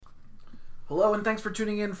Hello, and thanks for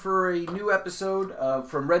tuning in for a new episode of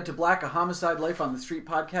From Red to Black, a Homicide Life on the Street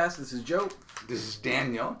podcast. This is Joe. This is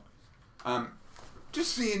Daniel.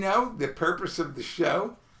 Just so you know, the purpose of the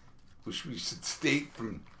show, which we should state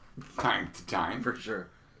from time to time, For sure.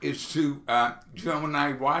 is to, Joe and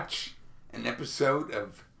I watch an episode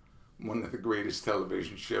of one of the greatest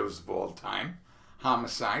television shows of all time,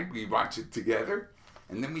 Homicide. We watch it together,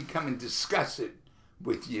 and then we come and discuss it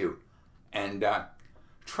with you. And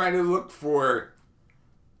try to look for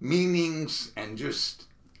meanings and just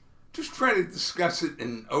try to discuss it in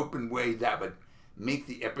an open way that would make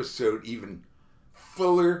the episode even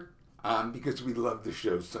fuller because we love the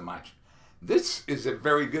show so much. This is a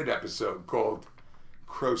very good episode called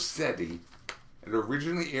Crosetti. It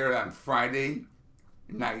originally aired on Friday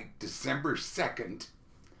night, December 2nd,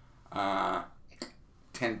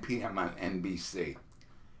 10 p.m. on NBC.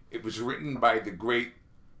 It was written by the great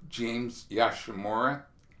James Yoshimura,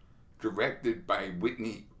 directed by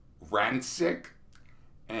Whitney Rancic,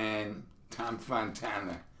 and Tom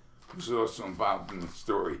Fontana, who's also involved in the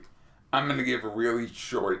story. I'm going to give a really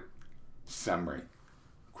short summary.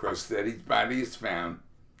 Crosetti's body is found,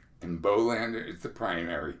 and Bolander is the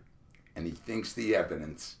primary, and he thinks the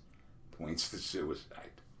evidence points to suicide.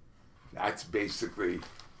 That's basically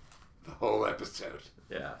the whole episode.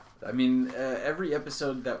 Yeah. I mean, every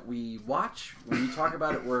episode that we watch, when we talk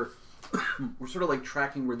about it, we're sort of like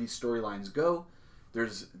tracking where these storylines go.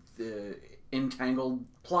 There's entangled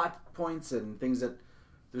plot points and things that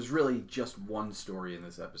there's really just one story in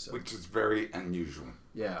this episode. Which is very unusual.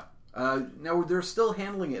 Yeah. Now, they're still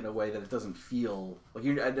handling it in a way that it doesn't feel... Like,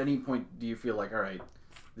 at any point, do you feel like, all right,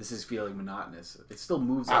 this is feeling monotonous? It still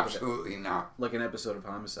moves like Absolutely not. Like an episode of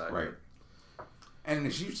Homicide. Right. And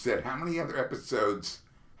as you said, how many other episodes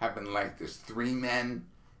have been like this? 3 Men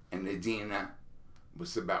and Adina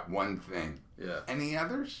was about one thing. Yeah. Any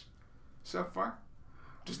others so far?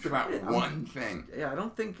 Just about one thing. Yeah, I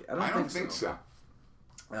don't think so.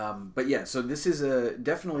 But yeah, so this is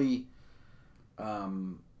definitely a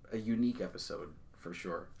unique episode for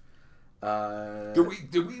sure. Do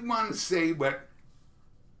we want to say what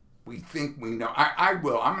we think we know? I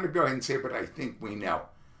will. I'm going to go ahead and say what I think we know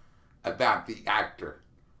about the actor.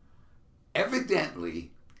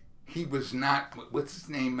 Evidently, he was not, what's his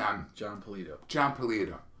name? John Polito. John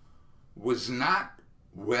Polito was not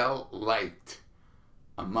well liked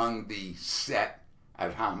among the set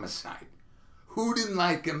at Homicide. Who didn't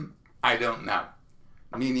like him? I don't know.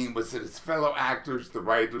 Meaning, was it his fellow actors, the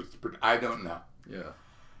writers? I don't know. Yeah.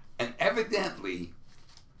 And evidently,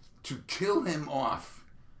 to kill him off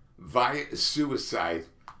via suicide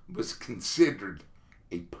was considered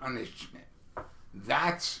a punishment.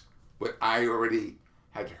 That's what I already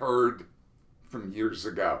had heard from years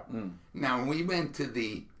ago. Now, when we went to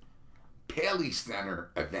the Paley Center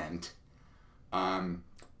event, in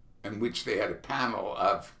which they had a panel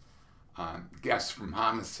of guests from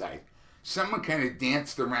Homicide, someone kind of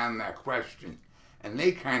danced around that question, and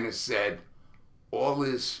they kind of said, all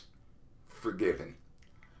is forgiven,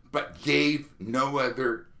 but gave no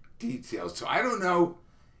other details. So I don't know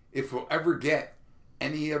if we'll ever get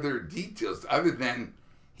any other details other than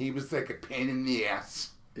he was like a pain in the ass.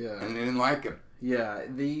 Yeah. And they didn't like him. Yeah,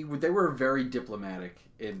 they were very diplomatic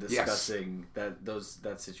in discussing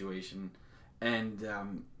that situation, and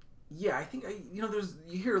I think there's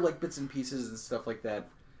you hear like bits and pieces and stuff like that.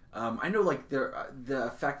 I know like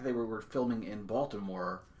the fact that they were filming in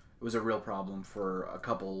Baltimore was a real problem for a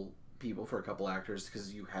couple people, for a couple actors,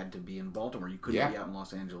 because you had to be in Baltimore. You couldn't be out in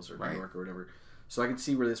Los Angeles or New York or whatever. So I could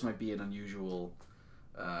see where this might be an unusual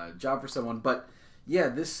job for someone. But yeah,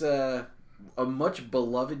 this a much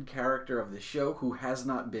beloved character of the show who has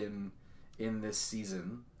not been in this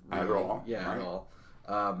season really. At all. Yeah, right. at all.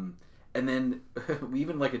 And then we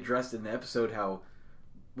even like addressed in the episode how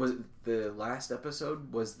was it the last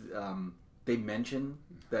episode was they mentioned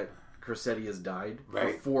that Crosetti has died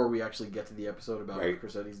before we actually get to the episode about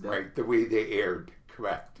Crosetti's death. Right, the way they aired,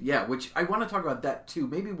 correct. Yeah, which I want to talk about that too.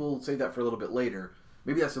 Maybe we'll save that for a little bit later.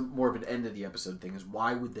 Maybe that's more of an end of the episode thing. Is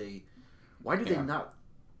why did they not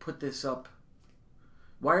put this up?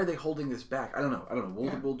 Why are they holding this back? I don't know.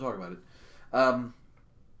 We'll talk about it.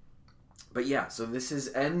 But yeah, so this is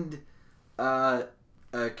a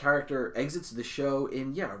character exits the show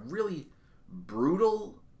in a really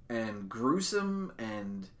brutal and gruesome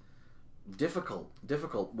and difficult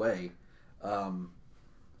way. And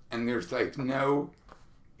there's like no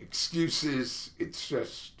excuses. It's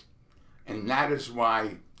just, and that is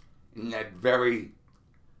why in that very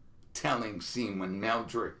telling scene when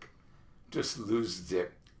Meldrick just loses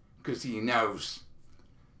it, because he knows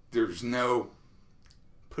there's no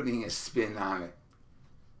putting a spin on it.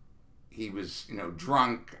 he was,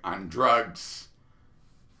 drunk on drugs.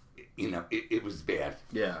 It was bad.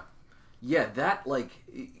 Yeah. Yeah, that,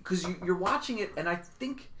 because you're watching it, and I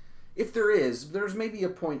think if there's maybe a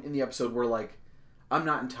point in the episode where, I'm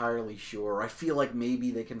not entirely sure. I feel like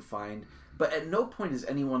maybe they can find, but at no point is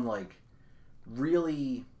anyone,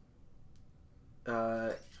 really,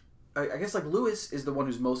 I guess, Lewis is the one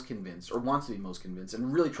who's most convinced, or wants to be most convinced,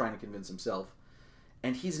 and really trying to convince himself.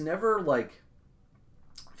 And he's never,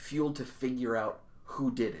 fueled to figure out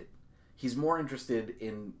who did it. He's more interested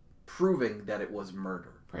in proving that it was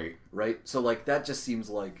murder. Right. Right? So, that just seems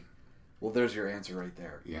well, there's your answer right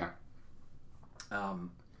there. Yeah.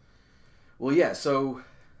 Well, yeah, so...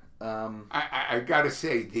 I gotta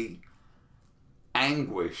say, the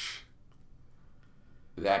anguish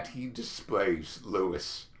that he displays,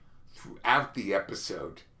 Lewis, throughout the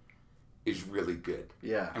episode is really good.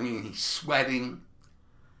 Yeah. I mean, he's sweating.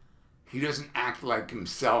 He doesn't act like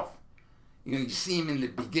himself. You see him in the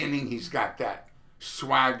beginning, he's got that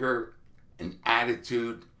swagger and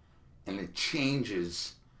attitude, and it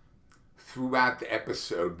changes throughout the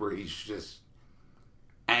episode where he's just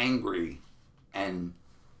angry and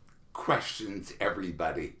questions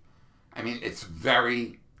everybody. I mean, it's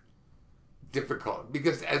very difficult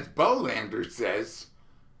because, as Bolander says,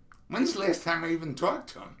 when's the last time I even talked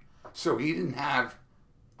to him? So he didn't have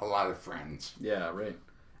a lot of friends. Yeah, right.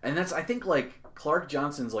 And that's, I think, Clark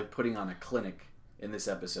Johnson's, putting on a clinic in this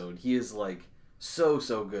episode. He is,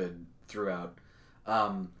 so good throughout.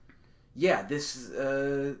 Yeah, this,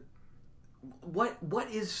 what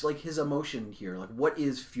is, his emotion here? What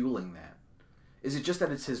is fueling that? Is it just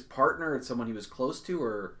that it's his partner, it's someone he was close to,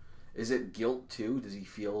 or is it guilt, too? Does he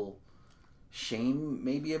feel shame,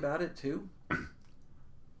 maybe, about it, too?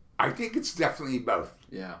 I think it's definitely both.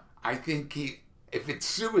 Yeah. I think if it's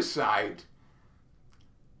suicide,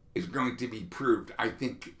 is going to be proved. I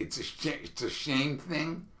think it's a shame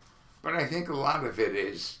thing, but I think a lot of it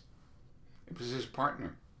was his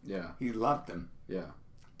partner. Yeah. He loved him. Yeah.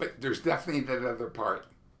 But there's definitely that other part.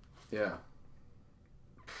 Yeah.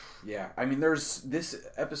 Yeah. I mean, this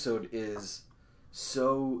episode is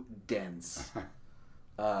so dense.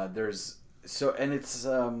 And it's,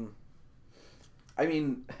 I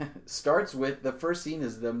mean, starts with, the first scene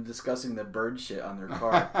is them discussing the bird shit on their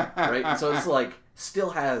car, right? And so it's still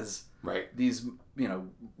has these,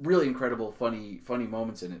 really incredible, funny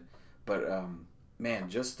moments in it. But, man,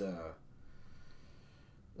 just, there's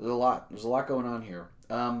a lot. There's a lot going on here.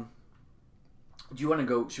 Do you want to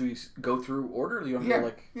go, should we go through order? Or do you want to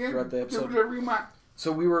go, throughout the episode? Whatever you want.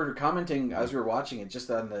 So we were commenting, as we were watching it,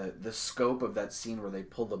 just on the scope of that scene where they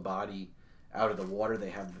pull the body out of the water. They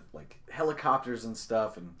have helicopters and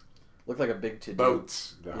stuff, and look like a big to-do.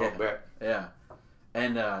 Boats, the whole bit. Yeah,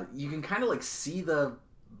 and you can kind of see the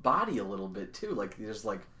body a little bit too. There's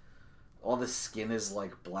all the skin is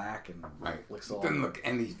black and looks all. It doesn't look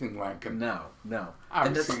anything like him. No.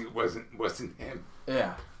 Obviously, it wasn't him.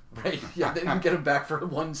 Yeah, right. Yeah, they didn't get him back for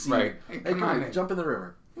one scene. Right. Hey, come on, jump in the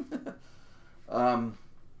river. And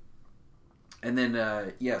then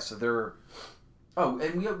so they're. Oh,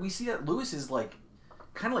 and we see that Lewis is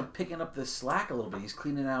kind of picking up the slack a little bit. He's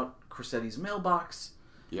cleaning out Corsetti's mailbox.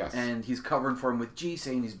 Yes. And he's covering for him with G,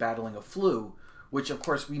 saying he's battling a flu, which of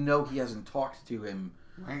course we know he hasn't talked to him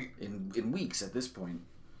in weeks at this point.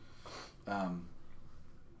 And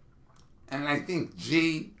I think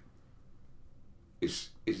G is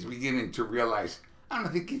beginning to realize, I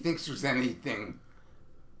don't think he thinks there's anything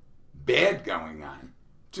bad going on.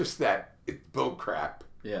 Just that it's bullcrap.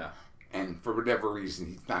 Yeah. And for whatever reason,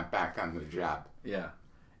 he's not back on the job. Yeah.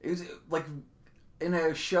 It was in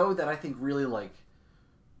a show that I think really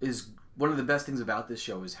is one of the best things about this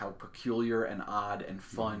show is how peculiar and odd and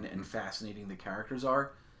fun and fascinating the characters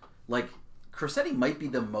are. Corsetti might be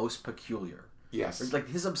the most peculiar. Yes.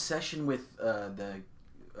 His obsession with the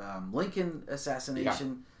Lincoln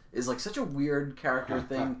assassination is such a weird character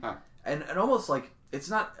thing. and almost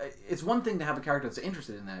it's one thing to have a character that's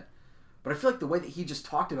interested in that, but I feel the way that he just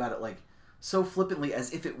talked about it so flippantly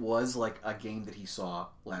as if it was a game that he saw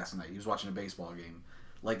last night. He was watching a baseball game.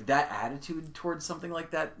 That attitude towards something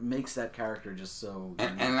like that makes that character just so...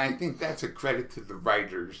 And I think that's a credit to the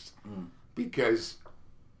writers because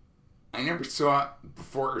I never saw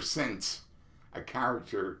before or since a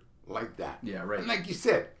character like that. Yeah, right. And like you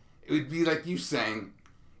said, it would be like you saying,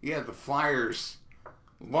 yeah, the Flyers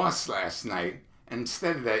lost last night, and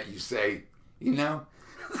instead of that you say,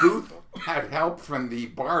 Booth had help from the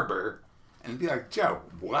barber, and be like, Joe,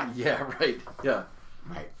 what? Yeah, right. Yeah.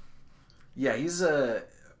 Right. Yeah, he's such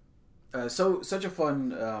a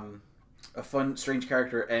fun, strange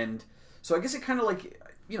character, and so I guess it kind of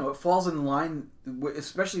it falls in line,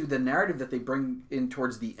 especially the narrative that they bring in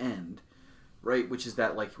towards the end, right? Which is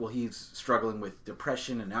that, like, well, he's struggling with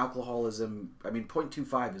depression and alcoholism. I mean,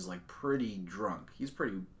 0.25 is, like, pretty drunk. He's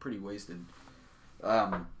pretty wasted.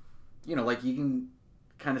 Like, you can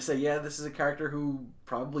kind of say, yeah, this is a character who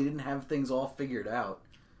probably didn't have things all figured out.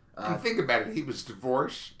 And think about it. He was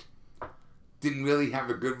divorced. Didn't really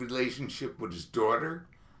have a good relationship with his daughter.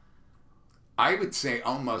 I would say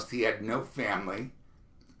almost he had no family.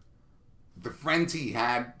 The friends he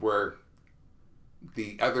had were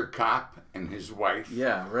the other cop and his wife.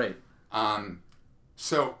 Yeah, right.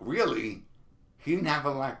 So really, he didn't have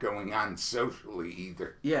a lot going on socially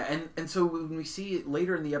either. Yeah, and so when we see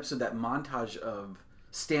later in the episode that montage of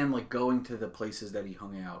Stan, like, going to the places that he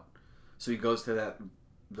hung out. So he goes to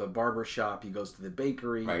the barber shop, he goes to the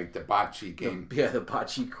bakery. Right, the bocce game. The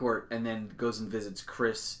bocce court, and then goes and visits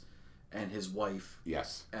Chris and his wife.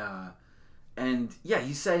 Yes. And yeah,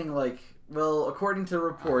 he's saying, like, well, according to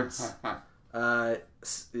reports,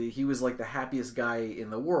 he was like the happiest guy in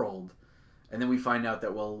the world. And then we find out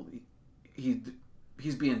that, well,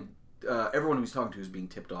 he's being everyone who he's talking to is being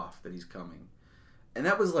tipped off that he's coming. And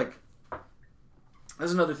that was like,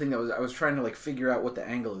 that's another thing I was trying to, like, figure out what the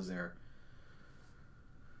angle is there.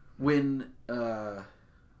 When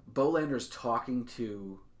Bolander's talking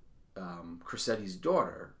to Cressetti's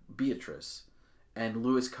daughter, Beatrice, and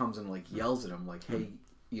Lewis comes and, like, yells at him, like, hey,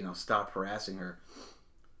 stop harassing her.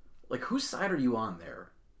 Like, whose side are you on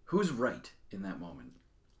there? Who's right in that moment?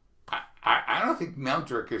 I don't think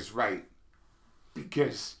Meldrick is right,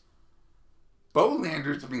 because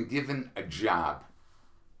Bolander's been given a job,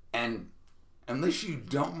 and unless you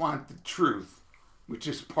don't want the truth, which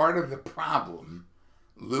is part of the problem,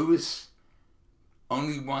 Lewis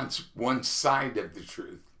only wants one side of the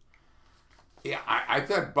truth. Yeah, I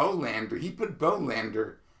thought he put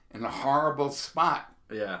Bolander in a horrible spot.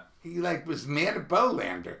 Yeah. He, like, was mad at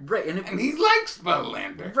Bolander. Right. And he likes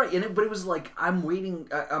Bolander. Right. But it was like, I'm waiting,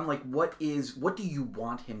 I'm like, what do you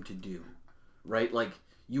want him to do? Right? Like,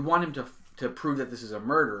 you want him to prove that this is a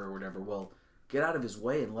murder or whatever. Well, get out of his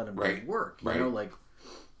way and let him do work. You know, like,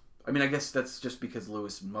 I mean, I guess that's just because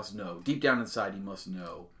Lewis must know. Deep down inside, he must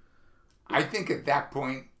know. I think at that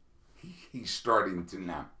point, he's starting to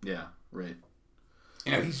know. Yeah, right.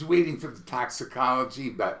 He's waiting for the toxicology,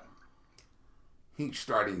 but he's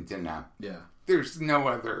starting to know. Yeah. There's no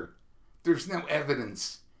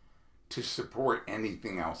evidence to support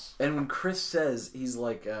anything else. And when Chris says, he's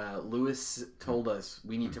like, Lewis told us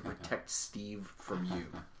we need to protect Steve from you.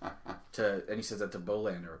 And he says that to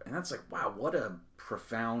Bolander. And that's like, wow, what a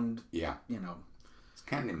profound, It's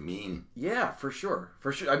kind of mean. Yeah, for sure.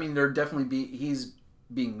 For sure. I mean, he's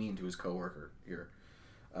being mean to his coworker here.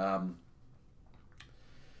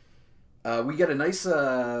 We get a nice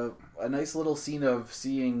little scene of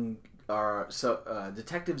seeing our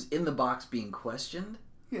detectives in the box being questioned.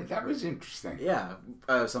 Yeah, that was interesting. Yeah,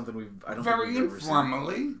 something I don't very think we've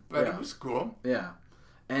informally, ever seen. but it was cool. Yeah,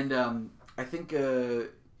 and I think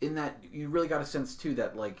in that you really got a sense too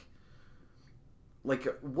that like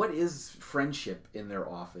what is friendship in their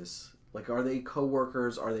office? Like, are they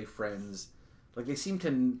coworkers? Are they friends? Like, they seem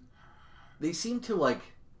to like,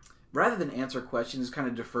 rather than answer questions, kind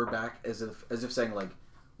of defer back as if saying, like,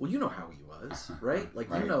 well, you know how he was, right? Like,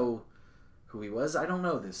 you know who he was. I don't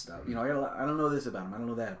know this stuff. I don't know this about him. I don't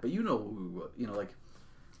know that. But you know who, like,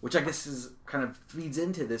 which I guess is kind of feeds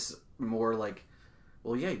into this more like,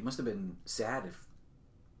 well, yeah, he must have been sad if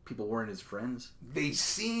people weren't his friends. They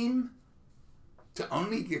seem to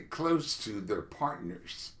only get close to their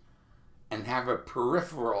partners and have a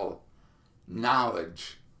peripheral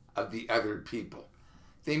knowledge of the other people.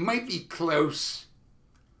 They might be close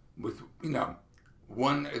with,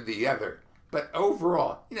 one or the other. But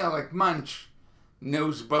overall, like Munch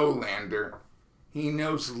knows Bolander. He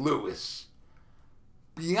knows Lewis.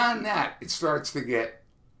 Beyond that, it starts to get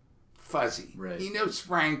fuzzy. Right. He knows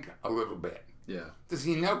Frank a little bit. Yeah. Does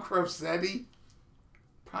he know Crosetti?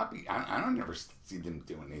 Probably. I don't ever see them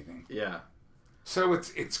do anything. Yeah. So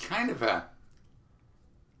it's kind of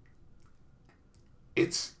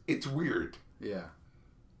it's weird. Yeah.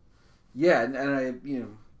 Yeah, and I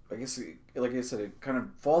I guess, like I said, it kind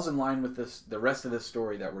of falls in line with the rest of this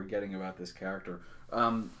story that we're getting about this character.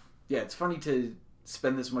 Yeah, it's funny to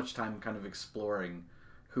spend this much time kind of exploring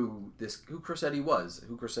who Crosetti was,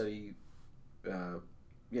 who Crosetti,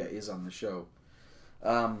 is on the show.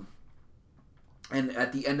 And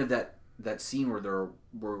at the end of that scene where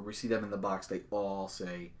we see them in the box, they all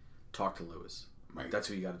say, "Talk to Lewis." Right. That's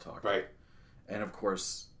who you got to talk to. Right. And of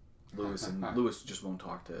course, Lewis just won't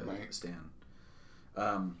talk to Stan.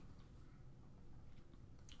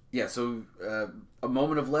 Yeah, so a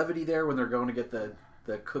moment of levity there when they're going to get the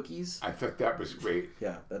cookies. I thought that was great.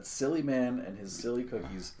 Yeah, that silly man and his silly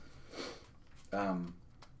cookies. And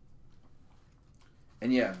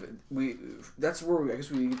yeah, that's where I guess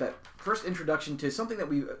we get that first introduction to something that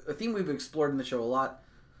a theme we've explored in the show a lot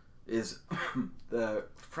is the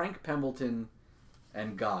Frank Pembleton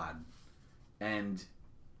and God. And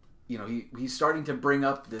you know, he's starting to bring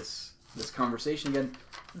up this conversation again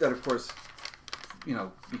that of course, you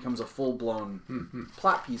know, becomes a full-blown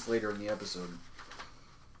plot piece later in the episode.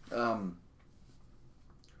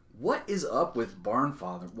 What is up with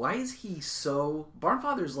Barnfather? Why is he so...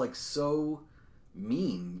 Barnfather's like so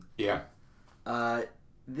mean. Yeah.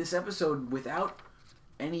 This episode without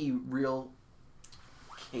any real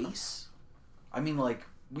case. I mean, like,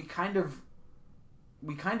 we kind of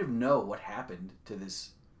know what happened to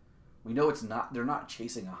this. We know they're not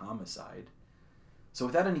chasing a homicide. So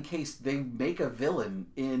without any case, they make a villain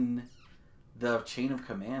in the chain of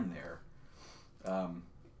command there.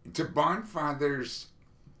 To Barnfather's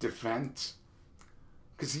defense,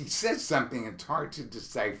 because he says something it's hard to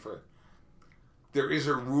decipher. There is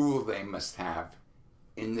a rule they must have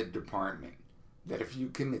in the department that if you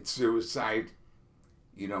commit suicide,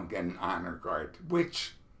 you don't get an honor guard,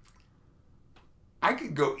 which I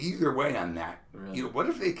could go either way on that. Really? You know, what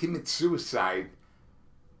if they commit suicide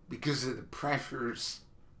because of the pressures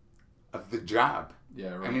of the job?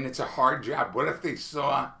 Yeah, right. I mean, it's a hard job. What if they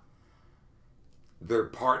saw their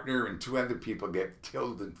partner and 2 other people get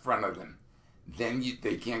killed in front of them? Then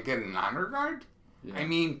they can't get an honor guard? Yeah. I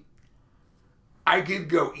mean, I could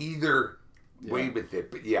go either way with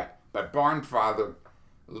it, but Barnfather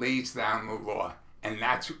lays down the law. And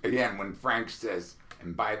that's, again, when Frank says,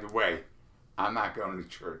 and by the way, I'm not going to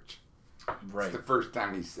church. Right. It's the first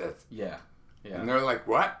time he says. Yeah. And they're like,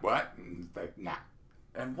 what? And he's like, nah.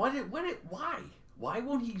 And why? Why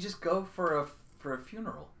won't he just go for a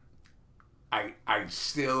funeral? I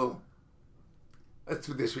still, let's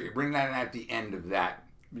do this. Bring that at the end of that.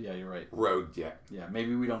 Yeah, you're right. Road yet. Yeah,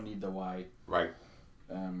 maybe we don't need the why. Right.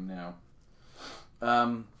 Now.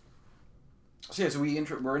 So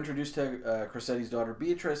we're introduced to Cressetti's daughter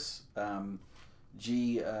Beatrice.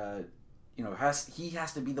 G, he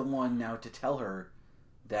has to be the one now to tell her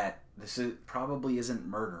that this probably isn't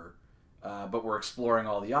murder, but we're exploring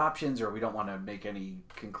all the options, or we don't want to make any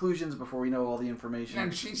conclusions before we know all the information.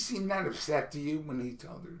 And she seemed that upset to you when he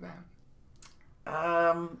told her that?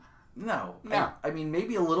 No. I mean,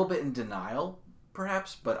 maybe a little bit in denial,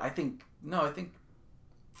 perhaps, but I think, you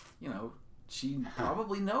know, she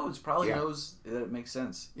probably knows that it makes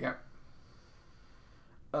sense. Yeah.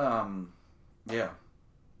 Yeah.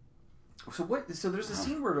 So there's a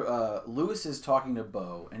scene where Lewis is talking to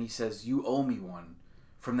Bo, and he says, "You owe me one,"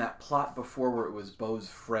 from that plot before where it was Bo's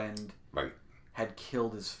friend had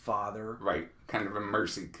killed his father. Right. Kind of a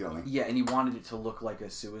mercy killing. Yeah, and he wanted it to look like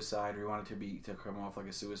a suicide, or he wanted it to come off like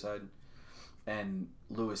a suicide, and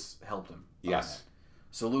Lewis helped him. Yes.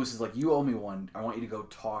 So Lewis is like, "You owe me one. I want you to go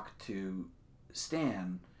talk to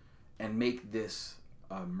Stan and make this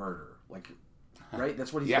a murder." Like, right?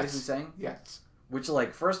 That's what he's basically saying? Yes. Which,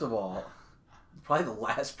 like, first of all, probably the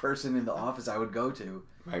last person in the office I would go to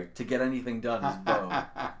to get anything done is Bo.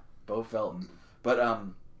 Bo Felton. But,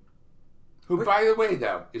 who, by the way,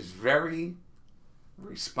 though, is very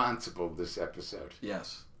responsible this episode.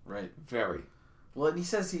 Yes, right. Very. Well, and he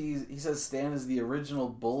says Stan is the original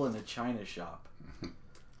bull in a china shop.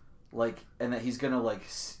 Like, and that he's gonna, like,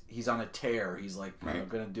 he's on a tear. He's like,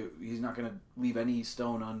 he's not gonna leave any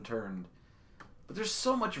stone unturned. But there's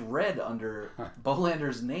so much red under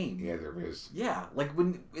Bolander's name. Yeah, there is. Yeah, like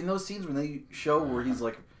when in those scenes when they show where he's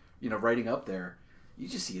like, you know, writing up there, you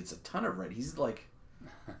just see it's a ton of red. He's like,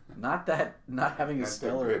 not having a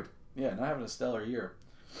stellar, not having a stellar year.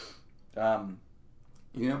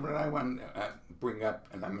 You know what I want to bring up,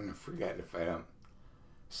 and I'm going to forget if I don't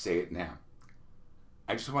say it now.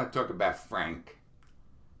 I just want to talk about Frank.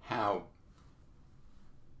 How,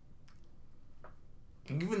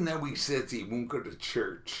 even though he says he won't go to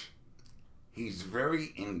church, he's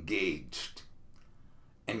very engaged.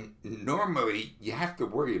 And normally, you have to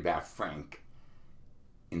worry about Frank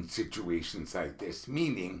in situations like this.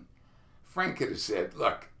 Meaning, Frank could have said,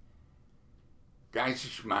 look, guy's a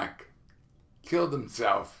schmuck, killed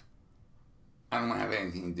himself, I don't want to have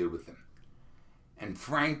anything to do with him. And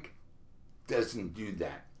Frank doesn't do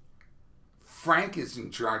that. Frank is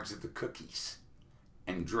in charge of the cookies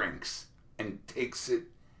and drinks and takes it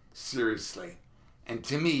seriously. And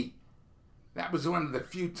to me, that was one of the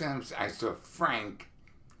few times I saw Frank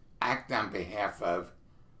act on behalf of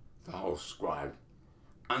the whole squad,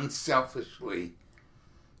 unselfishly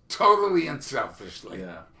totally unselfishly.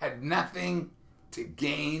 Yeah. Had nothing to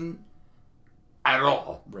gain at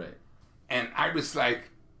all. Right. And I was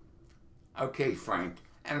like, okay, Frank.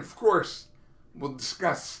 And of course, we'll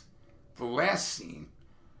discuss the last scene,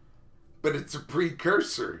 but it's a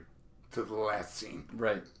precursor to the last scene.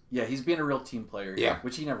 Right. Yeah, he's being a real team player. Yeah.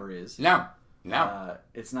 Which he never is. No.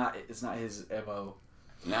 It's not his MO.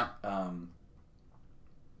 No.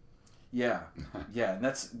 Yeah. Yeah, and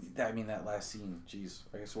that last scene, geez,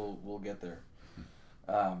 I guess we'll get there.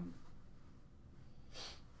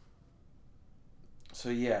 So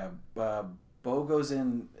yeah, Bo goes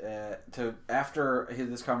in to after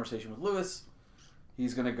this conversation with Lewis.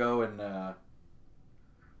 He's gonna go and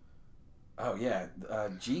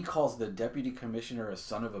G calls the deputy commissioner a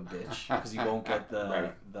son of a bitch because he won't get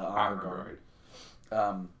the honor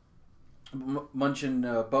guard. Munch and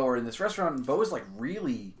Bo are in this restaurant, and Bo is like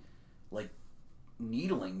really like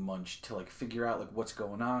needling Munch to like figure out like what's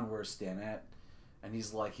going on, where's Stan at. And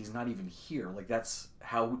he's like, he's not even here. Like that's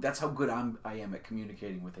how good I am at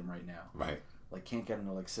communicating with him right now. Right. Like can't get him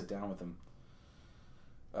to like sit down with him.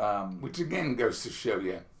 Which again goes to show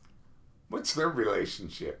you, what's their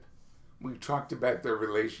relationship? We talked about their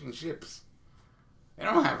relationships. They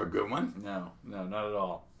don't have a good one. No, not at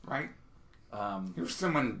all. Right. If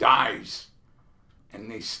someone dies,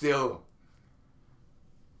 and they still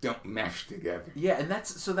don't mesh together. Yeah, and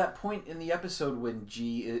that's so that point in the episode when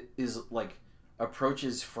G is like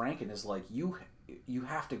approaches Frank and is like, you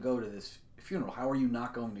have to go to this funeral. How are you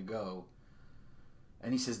not going to go?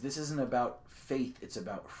 And he says, this isn't about faith, it's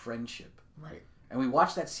about friendship. Right. And we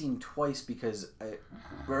watched that scene twice because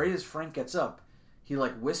right as Frank gets up, he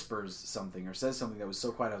like whispers something or says something that was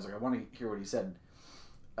so quiet. I was like, I want to hear what he said.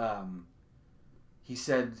 He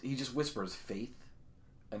said, he just whispers faith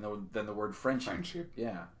and then the word friendship. Friendship.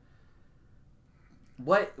 Yeah.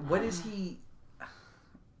 What is he...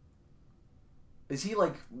 Is he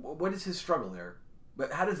like... What is his struggle there?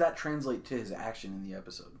 But how does that translate to his action in the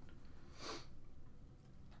episode?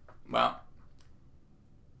 Well,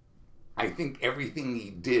 I think everything he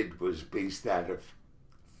did was based out of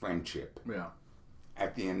friendship. Yeah.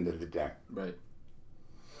 At the end of the day. Right.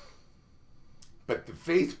 But the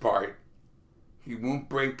faith part, he won't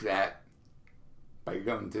break that by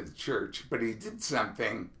going to the church. But he did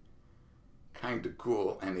something kind of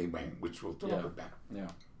cool anyway, which we'll talk about. Yeah.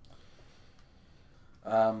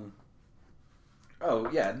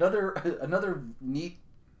 Another neat...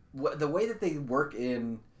 The way that they work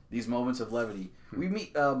in these moments of levity. We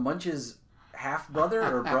meet Munch's half-brother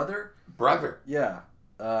or brother? Brother. Yeah.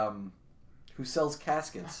 Who sells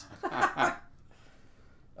caskets. I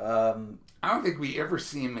don't think we ever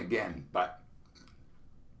see him again, but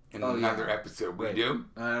in another episode we do.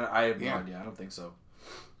 I have no idea. I don't think so.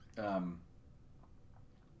 And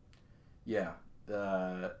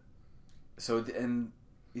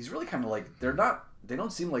he's really kind of like, they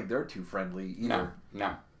don't seem like they're too friendly either.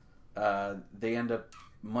 No. They end up,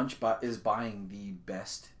 Munch is buying the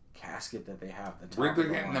best casket that they have. Where they're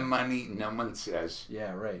getting the money, no one says.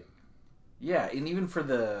 Yeah, right. Yeah, and even for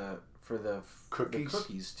the cookies? The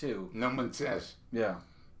cookies too. No one says. Yeah.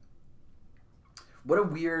 What a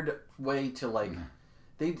weird way to like...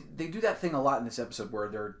 They do that thing a lot in this episode where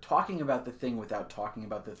they're talking about the thing without talking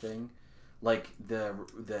about the thing. Like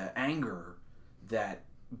the anger that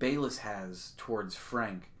Bayless has towards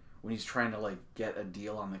Frank when he's trying to like get a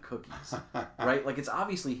deal on the cookies. Right? Like it's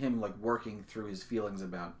obviously him like working through his feelings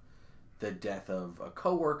about the death of a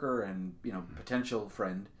coworker and, potential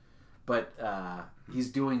friend. But he's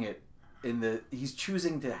doing it he's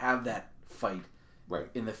choosing to have that fight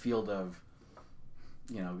in the field of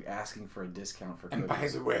asking for a discount for cookies. And by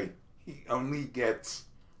the way, he only gets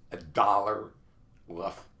 $1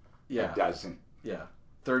 off a dozen. Yeah.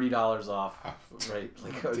 $30 off, right?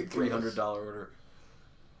 Like a $300 order.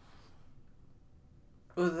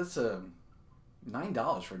 Oh, that's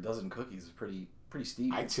 $9 for a dozen cookies is pretty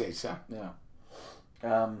steep. I'd say so.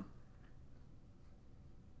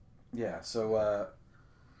 Yeah. So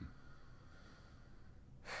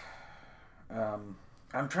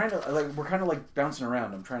I'm trying to we're kind of like bouncing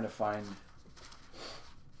around. I'm trying to find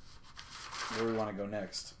where we want to go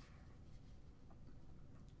next.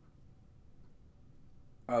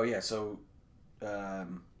 Oh yeah, so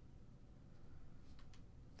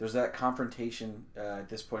there's that confrontation at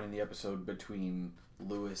this point in the episode between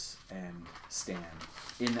Lewis and Stan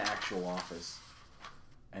in the actual office.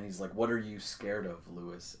 And he's like, "What are you scared of,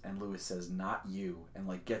 Lewis?" And Lewis says, "Not you." And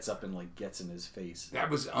like gets up and like gets in his face. That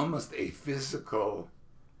was almost a physical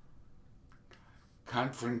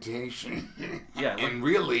confrontation. Yeah. And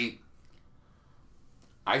really,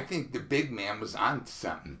 I think the big man was onto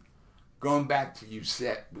something. going back to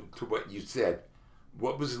what you said,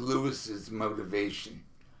 what was Lewis's motivation?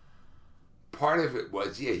 Part of it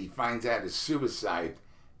was, he finds out it's suicide,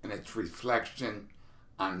 and it's reflection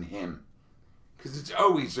on him. Because it's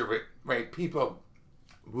always, right, people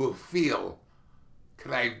will feel,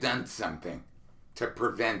 could I have done something to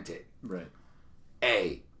prevent it? Right.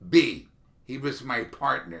 A. B. He was my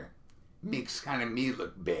partner. Makes kind of me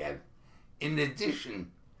look bad. In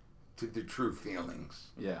addition to the true feelings.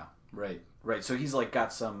 Yeah, right. Right. So he's like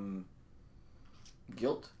got some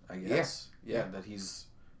guilt, I guess. Yeah. That he's...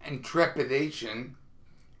 And trepidation.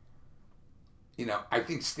 You know, I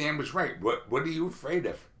think Stan was right. What are you afraid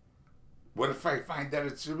of? What if I find that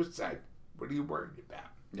it's suicide? What are you worried about?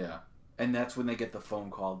 Yeah. And that's when they get the phone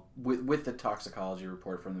call with the toxicology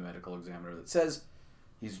report from the medical examiner that says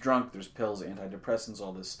he's drunk, there's pills, antidepressants,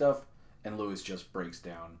 all this stuff, and Lewis just breaks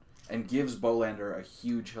down and gives Bolander a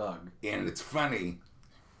huge hug. And it's funny,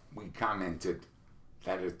 we commented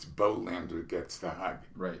that it's Bolander who gets the hug.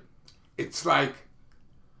 Right. It's like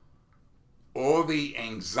all the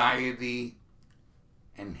anxiety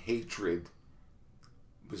and hatred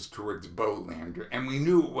was towards Bolander, and we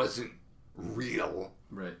knew it wasn't real.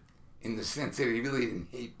 Right. In the sense that he really didn't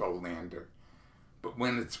hate Bolander. But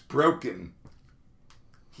when it's broken,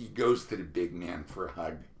 he goes to the big man for a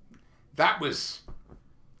hug. That was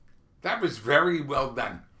very well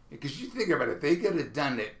done. Because you think about it, they could have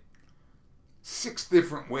done it 6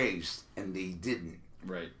 different ways, and they didn't.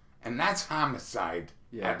 Right. And that's homicide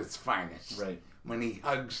at its finest. Right. When he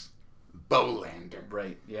hugs Bolander.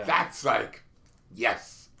 Right, yeah. That's like,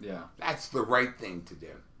 yes. Yeah. That's the right thing to do.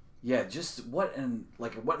 Yeah, just what an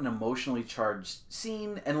emotionally charged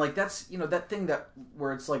scene, and like that's that thing that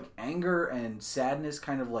where it's like anger and sadness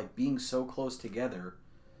kind of like being so close together.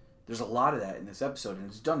 There's a lot of that in this episode, and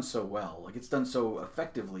it's done so well. Like it's done so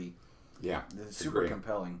effectively. Yeah, it's super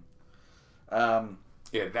compelling.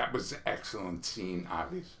 Yeah, that was an excellent scene,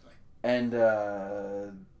 obviously. And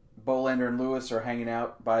Bolander and Lewis are hanging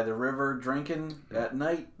out by the river drinking at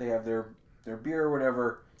night. They have their beer or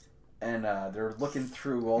whatever. And they're looking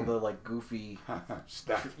through all the like goofy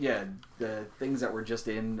stuff. Yeah, the things that were just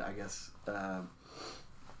in, I guess.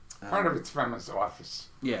 Part of it's from his office.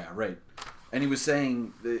 Yeah, right. And he was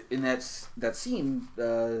saying in that scene,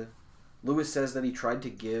 Lewis says that he tried to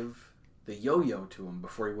give the yo-yo to him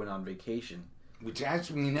before he went on vacation. Which, as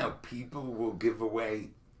we know, people will give away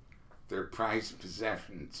their prized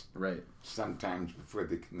possessions. Right. Sometimes before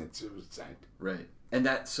they commit suicide. Right. And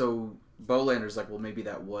so Bolander's like, well, maybe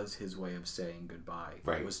that was his way of saying goodbye.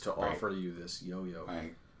 Right. It was to offer you this yo-yo.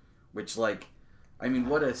 Right. Which, like, I mean,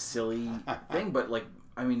 what a silly thing. But, like,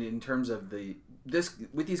 I mean, in terms of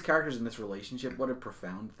with these characters in this relationship, what a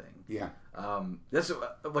profound thing. Yeah. That's,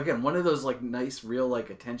 again, one of those, like, nice, real, like,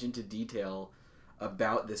 attention to detail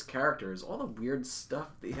about this character is all the weird stuff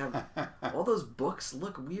they have. All those books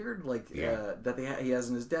look weird, like, that he has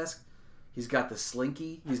in his desk. He's got the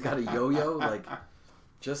slinky. He's got a yo-yo. Like,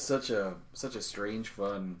 just such a strange,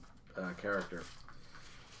 fun character.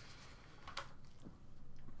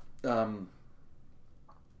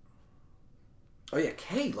 Oh yeah,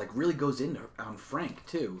 Kay like really goes in on Frank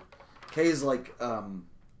too. Kay is like,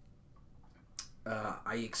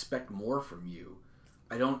 I expect more from you.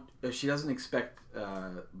 She doesn't expect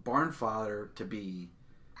Barnfather to be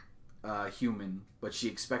human, but she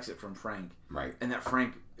expects it from Frank. Right. And that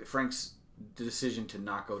Frank's decision to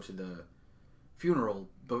not go to the funeral,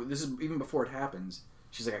 but this is even before it happens.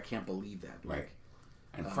 She's like, I can't believe that. Right.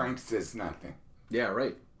 And Frank says nothing. Yeah,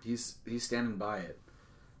 right. He's standing by it.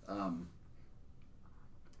 Now,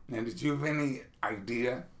 did you have any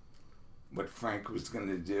idea what Frank was going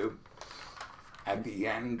to do at the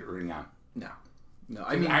end, or no? No.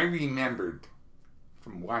 I mean, I remembered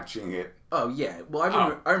from watching it. Oh yeah.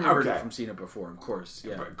 Well, I remembered it from seeing it before. Of course.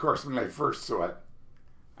 Yeah. But of course, when I first saw it,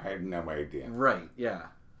 I had no idea. Right. Yeah.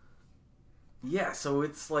 Yeah. So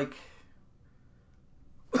it's like,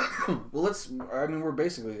 well, we're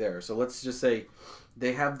basically there. So let's just say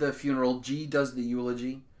they have the funeral. G does the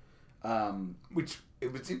eulogy. Which,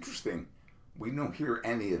 it was interesting. We don't hear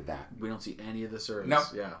any of that. We don't see any of the service. No,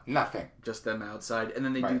 yeah, nothing. Just them outside, and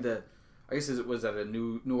then they do the. I guess was that a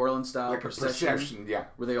New Orleans style like procession? A procession, yeah.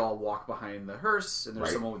 Where they all walk behind the hearse, and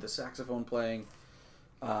there's someone with a saxophone playing.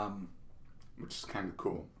 Which is kind of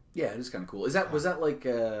cool. Yeah, it is kind of cool. Was that like?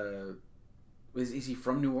 Is he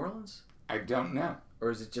from New Orleans? I don't know. Or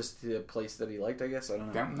is it just the place that he liked? I guess I don't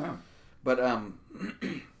know. Don't know. But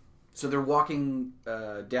so they're walking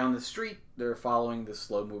down the street. They're following the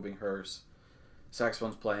slow-moving hearse.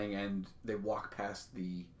 Saxophone's playing, and they walk past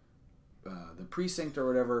the precinct or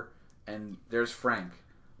whatever. And there's Frank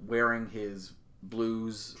wearing his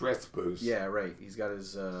blues. Dress blues. Yeah, right. He's got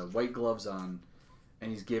his white gloves on,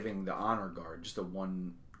 and he's giving the honor guard, just a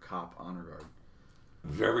one cop honor guard.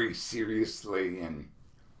 Very seriously and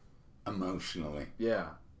emotionally. Yeah.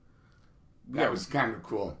 That was kind of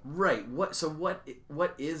cool. Right. What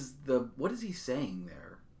is he saying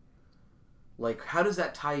there? Like, how does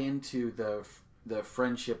that tie into the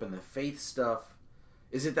friendship and the faith stuff?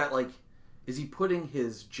 Is it that, like, is he putting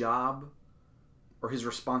his job or his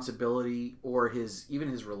responsibility or even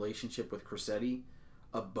his relationship with Cressetti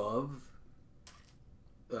above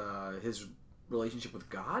his relationship with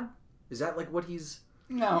God? Is that like what he's...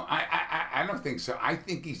 No, I don't think so. I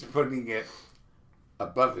think he's putting it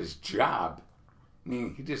above his job. I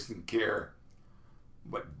mean, he doesn't care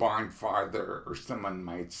what Barnfather or someone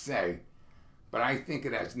might say, but I think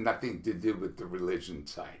it has nothing to do with the religion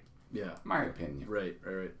side. Yeah. My opinion. Right.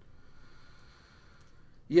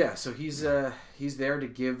 Yeah, so he's there to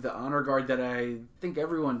give the honor guard that I think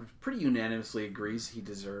everyone pretty unanimously agrees he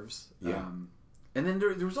deserves. Yeah. And then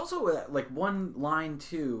there was also like one line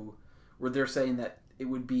too where they're saying that it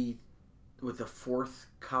would be with the fourth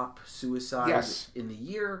cop suicide in the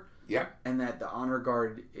year. Yeah. And that the honor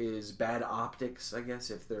guard is bad optics, I guess,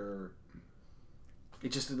 if they're...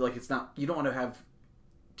 It's just like it's not... You don't want to have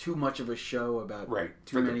too much of a show about... Right,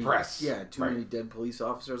 too many, the press. Yeah, too many dead police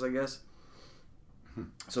officers, I guess.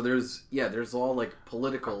 So there's all like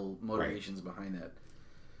political motivations behind that.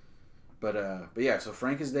 But yeah, so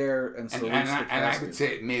Frank is there and salutes the casket. And I would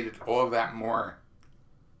say it made it all that more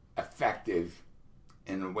effective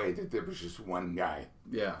in a way that there was just one guy.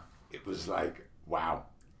 Yeah. It was like, wow.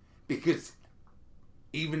 Because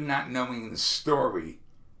even not knowing the story,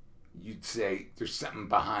 you'd say there's something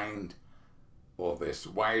behind all this.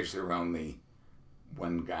 Why is there only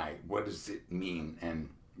one guy? What does it mean? And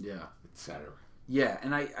etc. Yeah,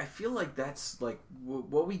 and I feel like that's like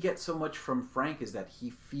what we get so much from Frank is that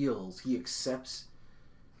he accepts,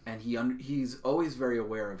 and he's always very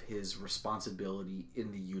aware of his responsibility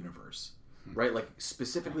in the universe, right? Like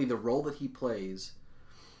specifically the role that he plays,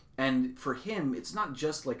 and for him, it's not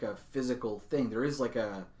just like a physical thing. There is like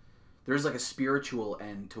a spiritual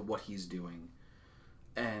end to what he's doing,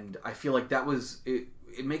 and I feel like that was it.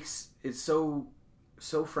 It makes it so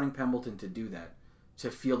Frank Pembleton to do that,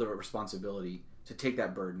 to feel the responsibility, to take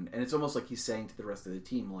that burden. And it's almost like he's saying to the rest of the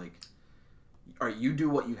team, like, all right, you do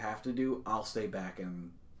what you have to do. I'll stay back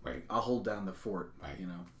and I'll hold down the fort, you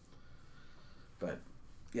know. But,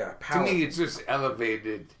 yeah, power. To me, it's just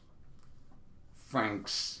elevated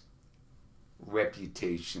Frank's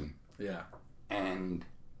reputation. Yeah. And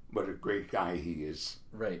what a great guy he is.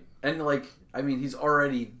 Right. And, like, I mean, he's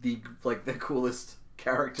already the coolest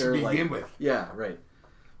character. To begin with. Yeah, right.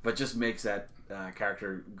 But just makes that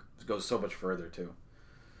character goes so much further too.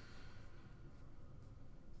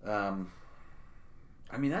 I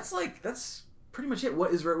mean, that's pretty much it.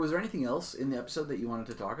 Was there anything else in the episode that you wanted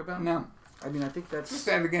to talk about? No. I mean, I think that's just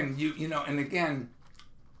that again. You know, and again,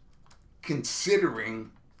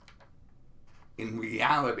 considering in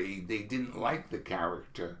reality they didn't like the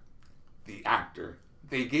character, the actor.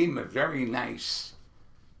 They gave him a very nice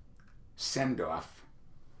send off.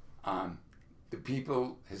 The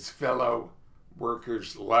people, his fellow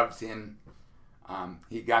workers, loved him.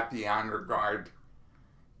 He got the honor guard.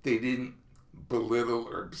 They didn't belittle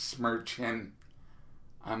or besmirch him.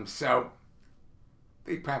 So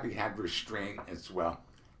they probably had restraint as well.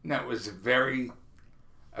 No, it was a very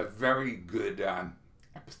good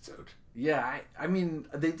episode. Yeah, I mean,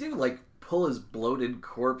 they do like pull his bloated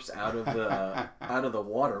corpse out of the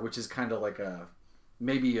water, which is kind of like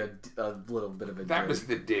maybe a little bit of a that dig. Was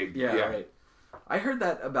the dig. Yeah, right. I heard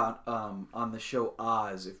that about on the show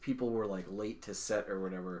Oz. If people were like late to set or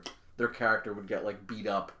whatever, their character would get like beat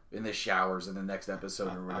up in the showers in the next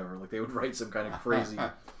episode or whatever. Like they would write some kind of crazy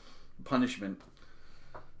punishment.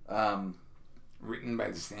 Written by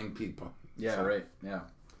the same people. Yeah, so. Right. Yeah.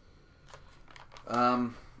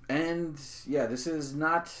 And yeah, this is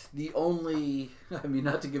not the only. I mean,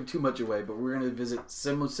 not to give too much away, but we're going to visit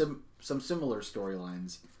some similar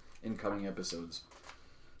storylines in coming episodes.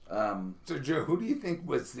 So Joe, who do you think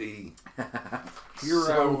was the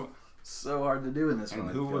hero? So hard to do in this and one.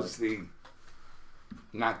 And who was the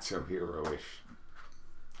not so hero-ish?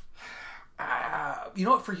 You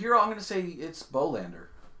know what? For hero, I'm going to say it's Bolander.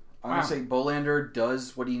 I'm going to say Bolander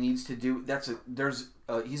does what he needs to do.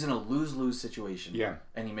 He's in a lose-lose situation. Yeah.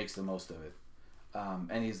 And he makes the most of it.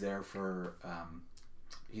 And he's there for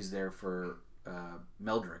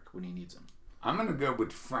Meldrick when he needs him. I'm going to go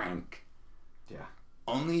with Frank. Yeah.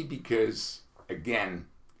 Only because, again,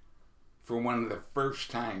 for one of the first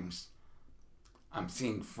times I'm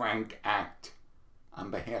seeing Frank act on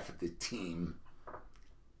behalf of the team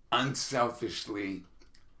unselfishly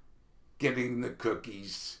getting the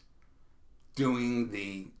cookies, doing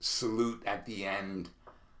the salute at the end,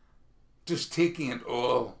 just taking it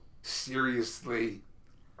all seriously,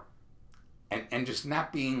 and just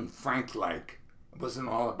not being Frank-like. It wasn't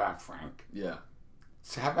all about Frank. Yeah.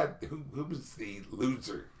 So how about who was the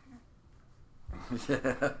loser?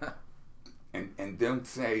 and don't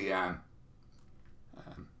say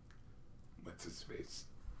what's his face?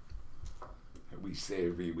 We say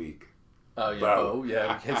every week. Oh yeah, Bo.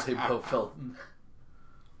 Yeah, we can't say Bo Felton.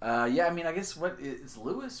 Yeah, I mean, I guess it's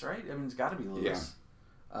Lewis, right? I mean, it's got to be Lewis.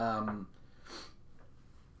 Yeah.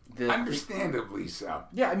 Understandably so.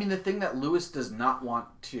 Yeah, I mean, the thing that Lewis does not want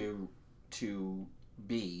to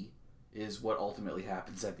be is what ultimately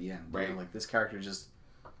happens at the end. Right. You know, like this character just.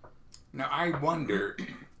 Now I wonder,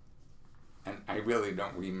 and I really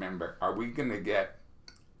don't remember. Are we going to get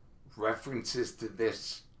references to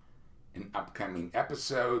this in upcoming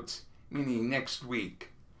episodes? Meaning next week,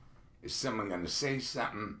 is someone going to say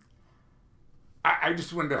something? I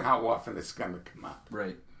just wonder how often it's going to come up.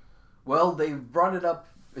 Right. Well, they brought it up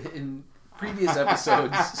in previous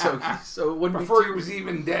episodes, so it wouldn't before be he was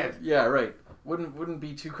even dead. Yeah, right. Wouldn't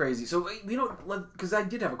be too crazy. So because I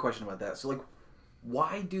did have a question about that. So like,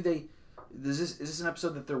 why do they? Is this an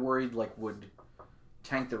episode that they're worried like would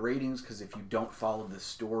tank the ratings because if you don't follow the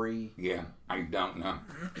story? Yeah, I don't know.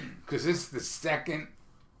 Because it's the second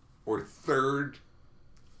or third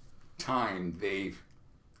time they've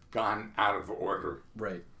gone out of order,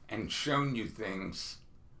 right, and shown you things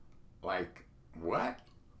like what?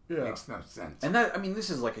 Yeah, makes no sense. And that, I mean, this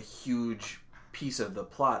is like a huge piece of the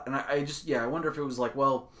plot, and I wonder if it was like,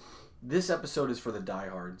 well, this episode is for the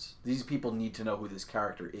diehards. These people need to know who this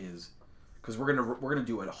character is, because we're gonna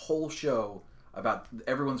do a whole show about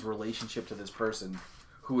everyone's relationship to this person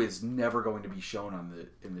who is never going to be shown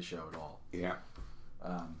in the show at all. Yeah.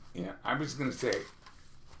 Yeah, I was going to say,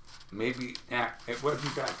 maybe it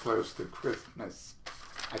wasn't that close to Christmas.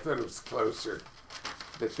 I thought it was closer,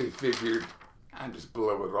 that they figured, I'll just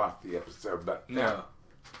blow it off the episode, but no.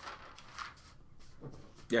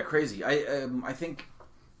 Yeah, crazy. I think,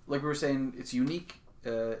 like we were saying, it's unique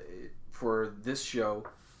for this show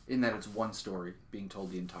in that it's one story being told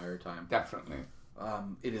the entire time. Definitely.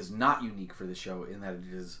 It is not unique for the show in that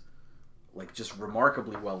it is like just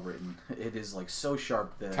remarkably well written. It is like so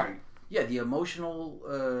sharp that tight. Yeah, the emotions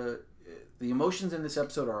in this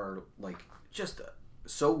episode are like just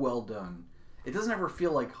so well done. It doesn't ever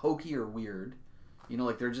feel like hokey or weird. You know,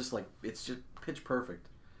 like they're just like it's just pitch perfect.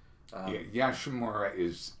 Yashimura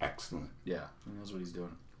is excellent. Yeah, he knows what he's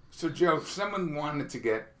doing. So Joe, if someone wanted to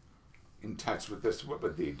get in touch with us, what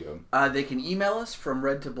would they do? They can email us from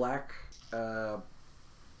red to black. For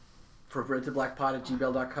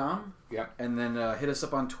redtoblackpod@gmail.com. Yeah. And then hit us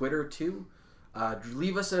up on Twitter too.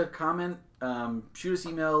 Leave us a comment. Shoot us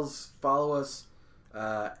emails. Follow us.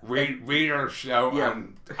 Read our show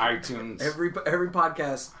on iTunes. Every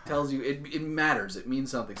podcast tells you it matters. It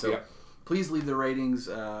means something. So please leave the ratings.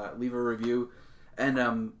 Leave a review. And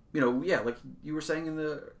like you were saying in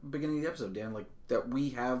the beginning of the episode, Dan, like that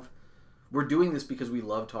we're doing this because we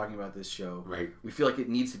love talking about this show. Right. We feel like it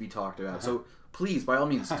needs to be talked about. So please, by all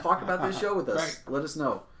means, talk about this show with us. Right. Let us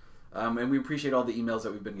know. And we appreciate all the emails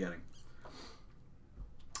that we've been getting.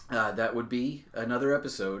 That would be another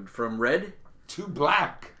episode from Red to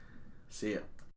Black. See ya.